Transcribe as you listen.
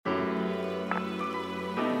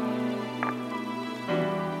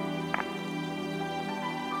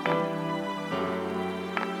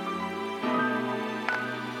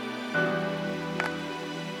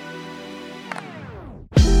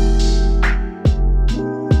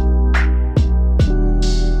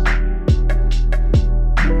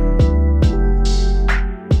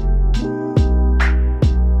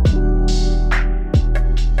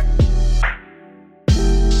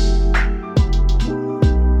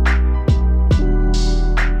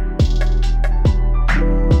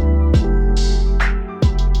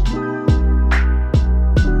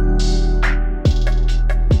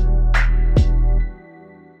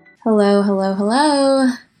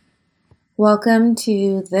Welcome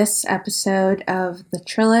to this episode of The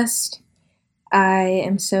Trillist. I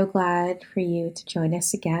am so glad for you to join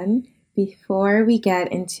us again. Before we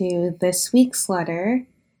get into this week's letter,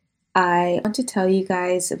 I want to tell you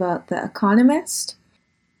guys about The Economist.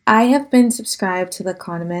 I have been subscribed to The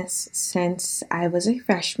Economist since I was a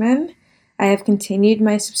freshman. I have continued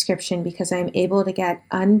my subscription because I'm able to get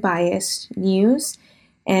unbiased news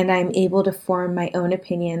and I'm able to form my own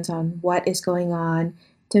opinions on what is going on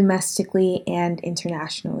domestically and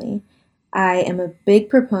internationally. I am a big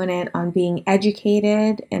proponent on being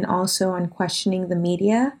educated and also on questioning the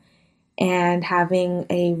media and having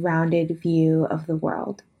a rounded view of the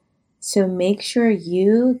world. So make sure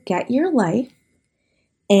you get your life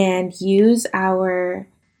and use our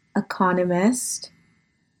Economist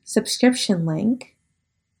subscription link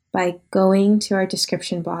by going to our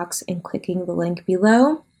description box and clicking the link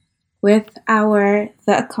below. With The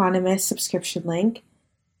Economist subscription link,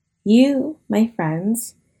 you, my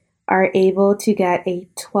friends, are able to get a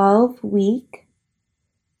 12-week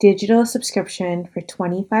digital subscription for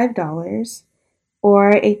 $25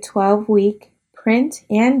 or a 12-week print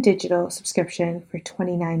and digital subscription for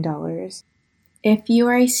 $29. If you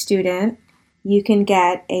are a student, you can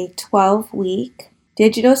get a 12-week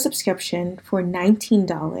digital subscription for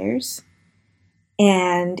 $19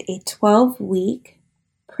 and a 12-week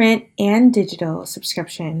print and digital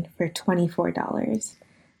subscription for $24.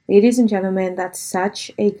 Ladies and gentlemen, that's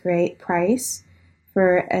such a great price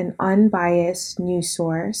for an unbiased news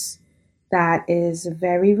source that is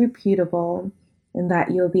very reputable and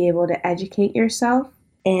that you'll be able to educate yourself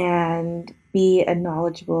and be a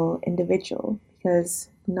knowledgeable individual because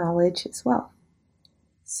knowledge is wealth.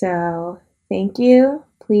 So thank you.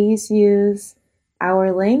 Please use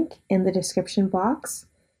our link in the description box,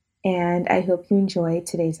 and I hope you enjoy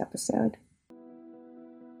today's episode.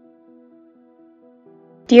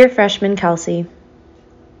 Dear Freshman Kelsey,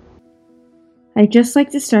 I'd just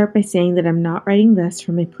like to start by saying that I'm not writing this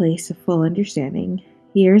from a place of full understanding.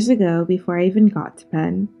 Years ago, before I even got to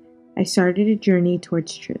Penn, I started a journey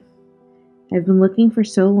towards truth. I've been looking for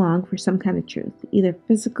so long for some kind of truth, either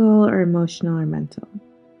physical or emotional or mental.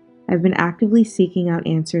 I've been actively seeking out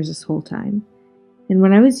answers this whole time. And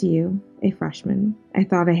when I was a freshman, I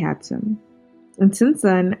thought I had some. And since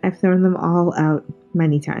then, I've thrown them all out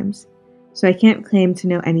many times. So I can't claim to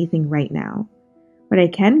know anything right now. What I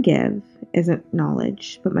can give isn't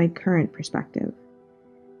knowledge, but my current perspective.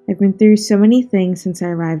 I've been through so many things since I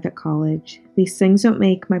arrived at college. These things don't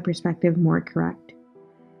make my perspective more correct.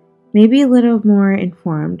 Maybe a little more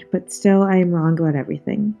informed, but still I am wrong about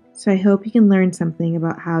everything. So I hope you can learn something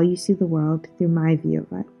about how you see the world through my view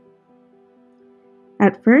of it.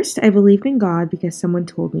 At first, I believed in God because someone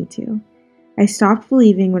told me to. I stopped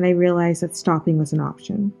believing when I realized that stopping was an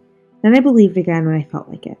option. Then I believed again when I felt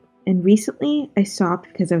like it. And recently, I stopped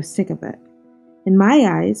because I was sick of it. In my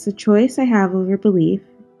eyes, the choice I have over belief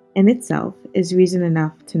in itself is reason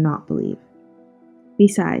enough to not believe.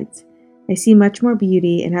 Besides, I see much more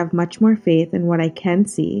beauty and have much more faith in what I can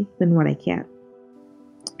see than what I can't.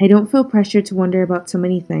 I don't feel pressure to wonder about so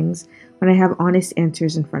many things when I have honest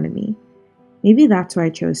answers in front of me. Maybe that's why I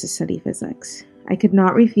chose to study physics. I could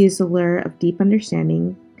not refuse the lure of deep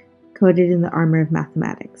understanding coated in the armor of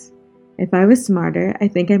mathematics. If I was smarter, I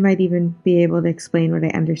think I might even be able to explain what I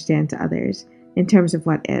understand to others in terms of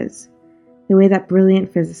what is, the way that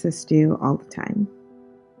brilliant physicists do all the time.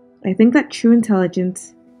 I think that true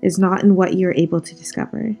intelligence is not in what you're able to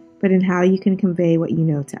discover, but in how you can convey what you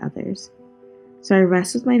know to others. So I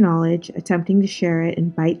rest with my knowledge, attempting to share it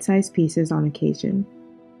in bite-sized pieces on occasion.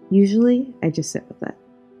 Usually, I just sit with it.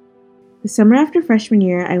 The summer after freshman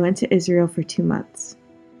year, I went to Israel for 2 months.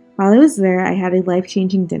 While I was there, I had a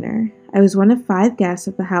life-changing dinner. I was one of 5 guests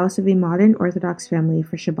at the house of a modern Orthodox family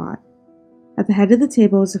for Shabbat. At the head of the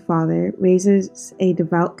table was a father, raised as a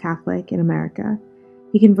devout Catholic in America.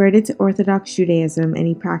 He converted to Orthodox Judaism and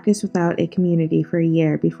he practiced without a community for a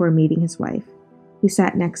year before meeting his wife, who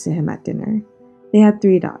sat next to him at dinner. They had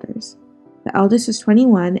 3 daughters. The eldest was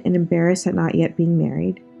 21 and embarrassed at not yet being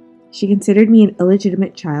married. She considered me an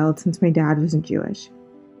illegitimate child since my dad wasn't Jewish.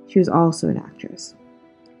 She was also an actress.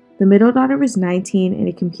 The middle daughter was 19 and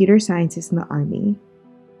a computer scientist in the army.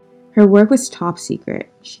 Her work was top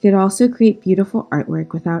secret. She could also create beautiful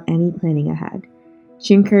artwork without any planning ahead.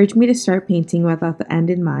 She encouraged me to start painting without the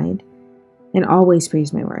end in mind, and always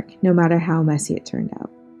praised my work, no matter how messy it turned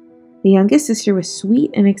out. The youngest sister was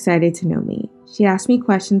sweet and excited to know me. She asked me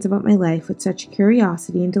questions about my life with such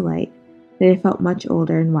curiosity and delight that I felt much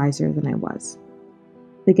older and wiser than I was.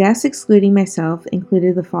 The guests, excluding myself,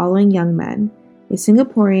 included the following young men: a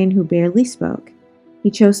Singaporean who barely spoke.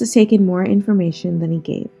 He chose to take in more information than he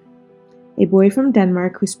gave. a boy from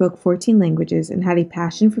Denmark who spoke 14 languages and had a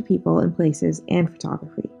passion for people and places and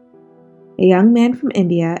photography. A young man from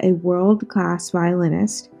India, a world-class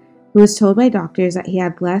violinist, who was told by doctors that he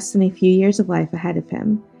had less than a few years of life ahead of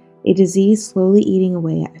him, a disease slowly eating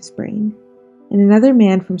away at his brain. And another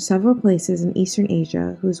man from several places in Eastern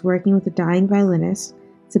Asia who was working with a dying violinist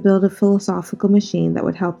to build a philosophical machine that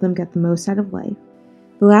would help them get the most out of life.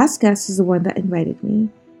 The last guest is the one that invited me.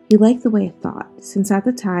 He liked the way I thought, since at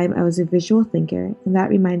the time I was a visual thinker, and that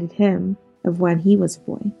reminded him of when he was a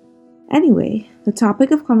boy. Anyway, the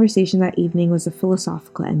topic of conversation that evening was the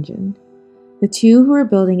philosophical engine. The two who were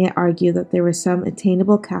building it argued that there was some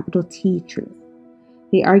attainable capital T truth.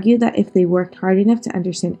 They argued that if they worked hard enough to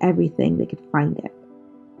understand everything, they could find it.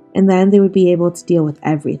 And then they would be able to deal with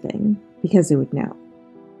everything, because they would know.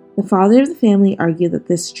 The father of the family argued that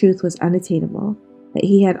this truth was unattainable, that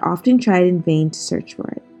he had often tried in vain to search for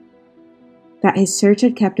it. That his search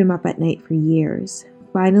had kept him up at night for years.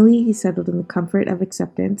 Finally, he settled in the comfort of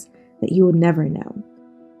acceptance that he would never know.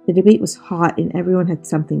 The debate was hot and everyone had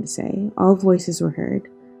something to say. All voices were heard,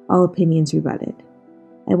 all opinions rebutted.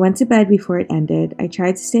 I went to bed before it ended. I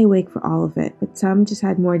tried to stay awake for all of it, but some just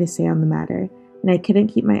had more to say on the matter, and I couldn't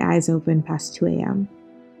keep my eyes open past 2 a.m.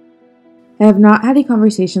 I have not had a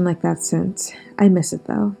conversation like that since. I miss it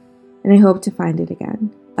though, and I hope to find it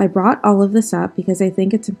again. I brought all of this up because I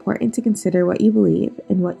think it's important to consider what you believe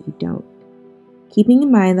and what you don't. Keeping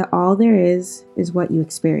in mind that all there is what you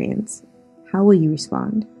experience. How will you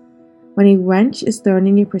respond? When a wrench is thrown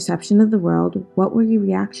in your perception of the world, what will your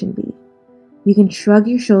reaction be? You can shrug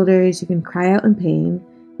your shoulders, you can cry out in pain,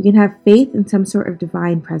 you can have faith in some sort of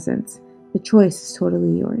divine presence. The choice is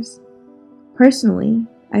totally yours. Personally,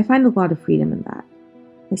 I find a lot of freedom in that.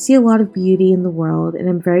 I see a lot of beauty in the world, and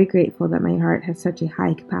I'm very grateful that my heart has such a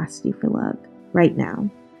high capacity for love right now,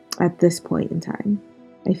 at this point in time.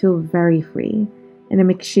 I feel very free, and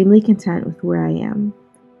I'm extremely content with where I am.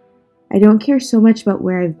 I don't care so much about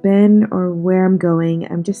where I've been or where I'm going,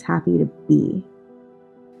 I'm just happy to be.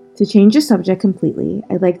 To change the subject completely,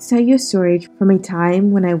 I'd like to tell you a story from a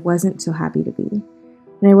time when I wasn't so happy to be,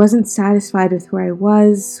 when I wasn't satisfied with where I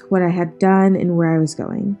was, what I had done, and where I was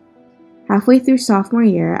going. Halfway through sophomore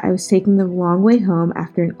year, I was taking the long way home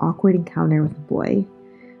after an awkward encounter with a boy.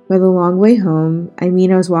 By the long way home, I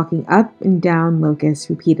mean I was walking up and down Locust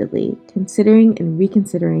repeatedly, considering and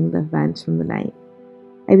reconsidering the events from the night.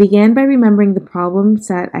 I began by remembering the problem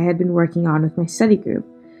set I had been working on with my study group,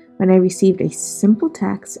 when I received a simple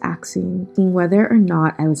text asking whether or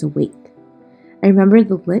not I was awake. I remembered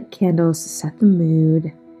the lit candles to set the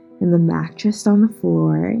mood, and the mattress on the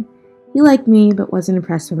floor. He liked me, but wasn't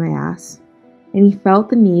impressed with my ass, and he felt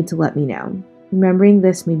the need to let me know. Remembering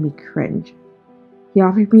this made me cringe. He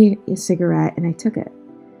offered me a cigarette, and I took it.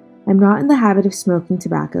 I'm not in the habit of smoking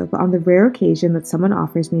tobacco, but on the rare occasion that someone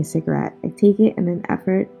offers me a cigarette, I take it in an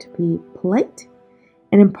effort to be polite,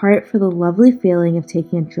 and in part for the lovely feeling of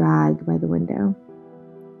taking a drag by the window.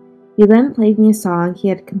 He then played me a song he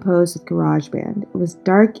had composed with GarageBand. It was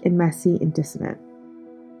dark and messy and dissonant.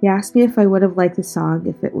 He asked me if I would have liked the song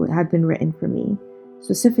if it had been written for me,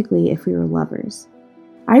 specifically if we were lovers.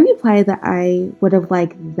 I replied that I would have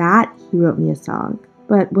liked that he wrote me a song,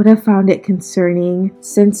 but would have found it concerning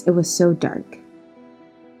since it was so dark.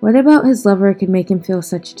 What about his lover could make him feel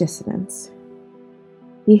such dissonance?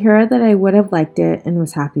 He heard that I would have liked it and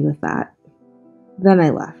was happy with that. Then I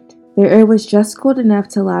left. The air was just cold enough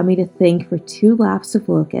to allow me to think for 2 laps of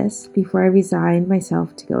Locust before I resigned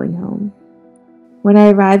myself to going home. When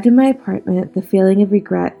I arrived in my apartment, the feeling of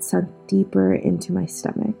regret sunk deeper into my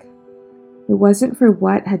stomach. It wasn't for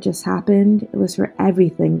what had just happened, it was for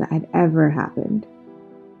everything that had ever happened.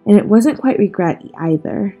 And it wasn't quite regret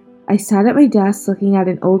either. I sat at my desk looking at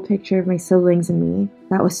an old picture of my siblings and me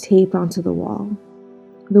that was taped onto the wall.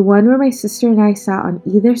 The one where my sister and I sat on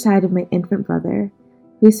either side of my infant brother,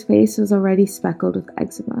 whose face was already speckled with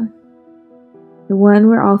eczema. The one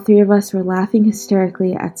where all 3 of us were laughing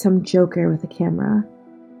hysterically at some joker with a camera.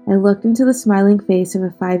 I looked into the smiling face of a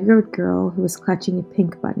 5-year-old girl who was clutching a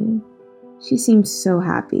pink bunny. She seemed so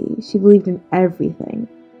happy. She believed in everything.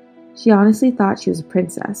 She honestly thought she was a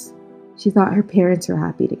princess. She thought her parents were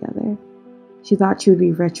happy together. She thought she would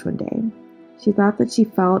be rich one day. She thought that she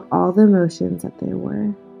felt all the emotions that there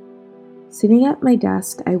were. Sitting at my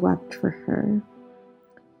desk, I wept for her.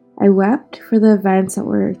 I wept for the events that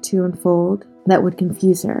were to unfold that would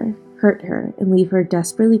confuse her, hurt her, and leave her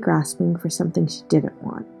desperately grasping for something she didn't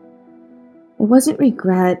want. It wasn't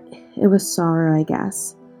regret, it was sorrow, I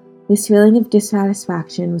guess. This feeling of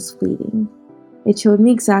dissatisfaction was fleeting. It showed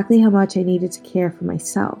me exactly how much I needed to care for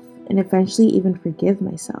myself, and eventually even forgive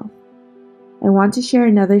myself. I want to share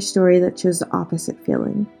another story that shows the opposite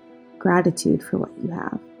feeling, gratitude for what you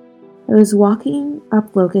have. I was walking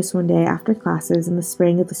up Locust one day after classes in the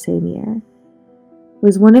spring of the same year. It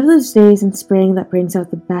was one of those days in spring that brings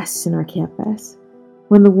out the best in our campus,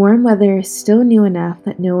 when the warm weather is still new enough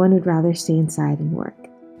that no one would rather stay inside and work.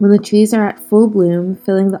 When the trees are at full bloom,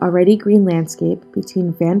 filling the already green landscape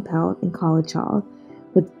between Van Pelt and College Hall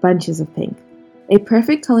with bunches of pink. A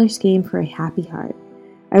perfect color scheme for a happy heart.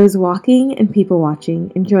 I was walking and people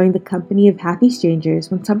watching, enjoying the company of happy strangers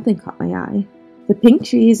when something caught my eye. The pink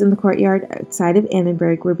trees in the courtyard outside of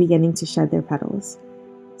Annenberg were beginning to shed their petals.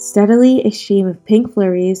 Steadily, a stream of pink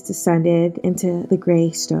flurries descended into the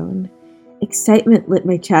gray stone. Excitement lit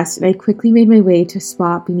my chest, and I quickly made my way to a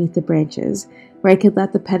spot beneath the branches, where I could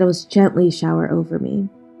let the petals gently shower over me.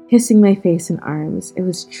 Kissing my face and arms, it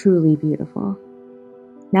was truly beautiful.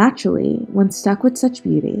 Naturally, when stuck with such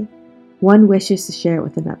beauty, one wishes to share it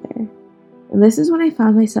with another. And this is when I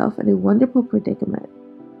found myself in a wonderful predicament.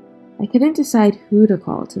 I couldn't decide who to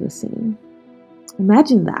call to the scene.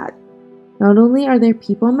 Imagine that. Not only are there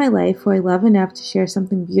people in my life who I love enough to share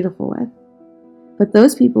something beautiful with, but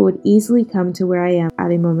those people would easily come to where I am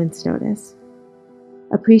at a moment's notice.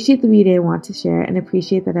 Appreciate the beauty I want to share and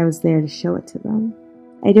appreciate that I was there to show it to them.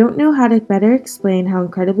 I don't know how to better explain how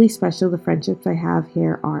incredibly special the friendships I have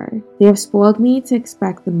here are. They have spoiled me to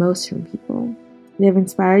expect the most from people. They have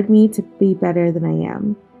inspired me to be better than I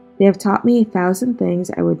am. They have taught me 1,000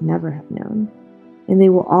 things I would never have known. And they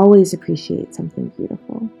will always appreciate something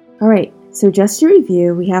beautiful. Alright, so just to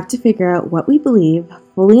review, we have to figure out what we believe,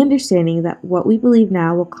 fully understanding that what we believe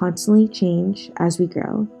now will constantly change as we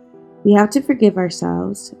grow. We have to forgive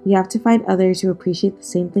ourselves. We have to find others who appreciate the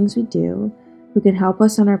same things we do, who can help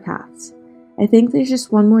us on our paths. I think there's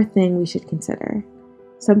just one more thing we should consider.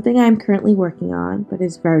 Something I'm currently working on, but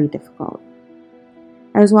is very difficult.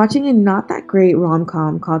 I was watching a not that great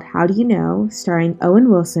rom-com called How Do You Know, starring Owen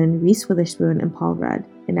Wilson, Reese Witherspoon, and Paul Rudd,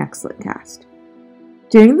 an excellent cast.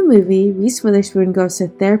 During the movie, Reese Witherspoon goes to a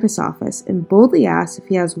therapist's office and boldly asks if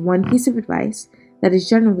he has one piece of advice that is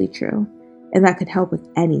generally true, and that could help with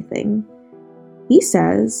anything. He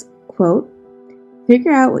says, quote,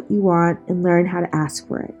 "Figure out what you want and learn how to ask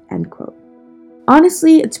for it," end quote.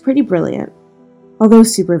 Honestly, it's pretty brilliant, although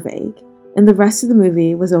super vague, and the rest of the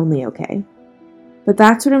movie was only okay. But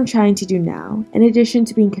that's what I'm trying to do now. In addition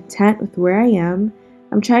to being content with where I am,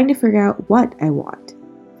 I'm trying to figure out what I want.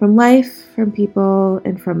 From life, from people,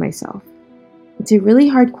 and from myself. It's a really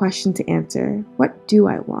hard question to answer. What do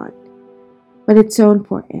I want? But it's so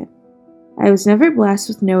important. I was never blessed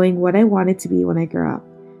with knowing what I wanted to be when I grew up.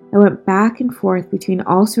 I went back and forth between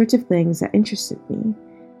all sorts of things that interested me.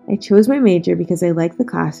 I chose my major because I liked the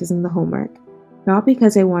classes and the homework, not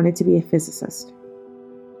because I wanted to be a physicist.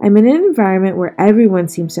 I'm in an environment where everyone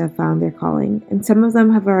seems to have found their calling, and some of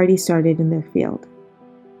them have already started in their field.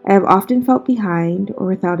 I have often felt behind or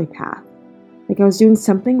without a path, like I was doing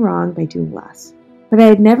something wrong by doing less. But I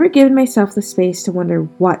had never given myself the space to wonder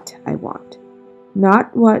what I want,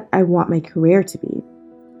 not what I want my career to be,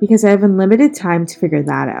 because I have unlimited time to figure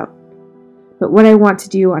that out, but what I want to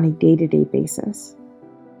do on a day-to-day basis,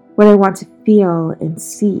 what I want to feel and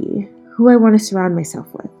see, who I want to surround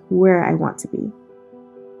myself with, where I want to be.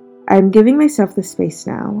 I'm giving myself the space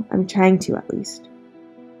now. I'm trying to, at least.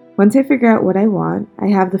 Once I figure out what I want, I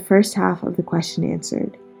have the first half of the question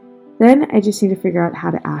answered. Then I just need to figure out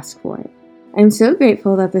how to ask for it. I'm so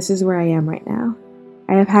grateful that this is where I am right now.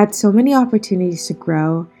 I have had so many opportunities to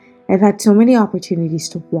grow. I've had so many opportunities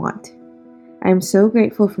to want. I am so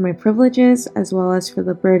grateful for my privileges as well as for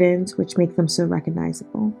the burdens which make them so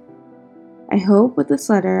recognizable. I hope with this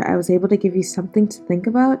letter I was able to give you something to think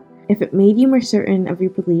about. If it made you more certain of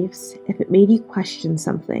your beliefs, if it made you question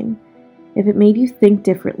something, if it made you think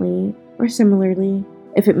differently or similarly,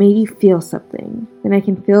 if it made you feel something, then I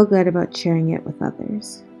can feel good about sharing it with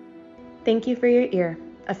others. Thank you for your ear.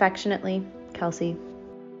 Affectionately, Kelsey.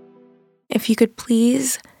 If you could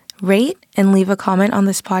please rate and leave a comment on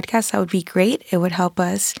this podcast, that would be great. It would help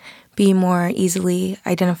us be more easily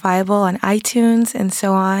identifiable on iTunes and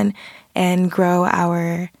so on, and grow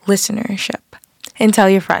our listenership. And tell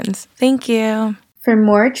your friends. Thank you. For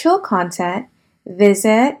more Trill content,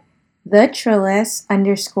 visit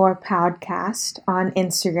 @TheTrillist_podcast on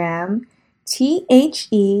Instagram,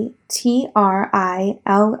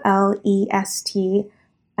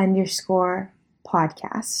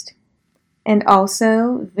 TheTrillist_podcast. And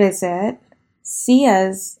also visit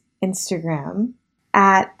Sia's Instagram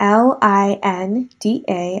at LINDALEBBIE.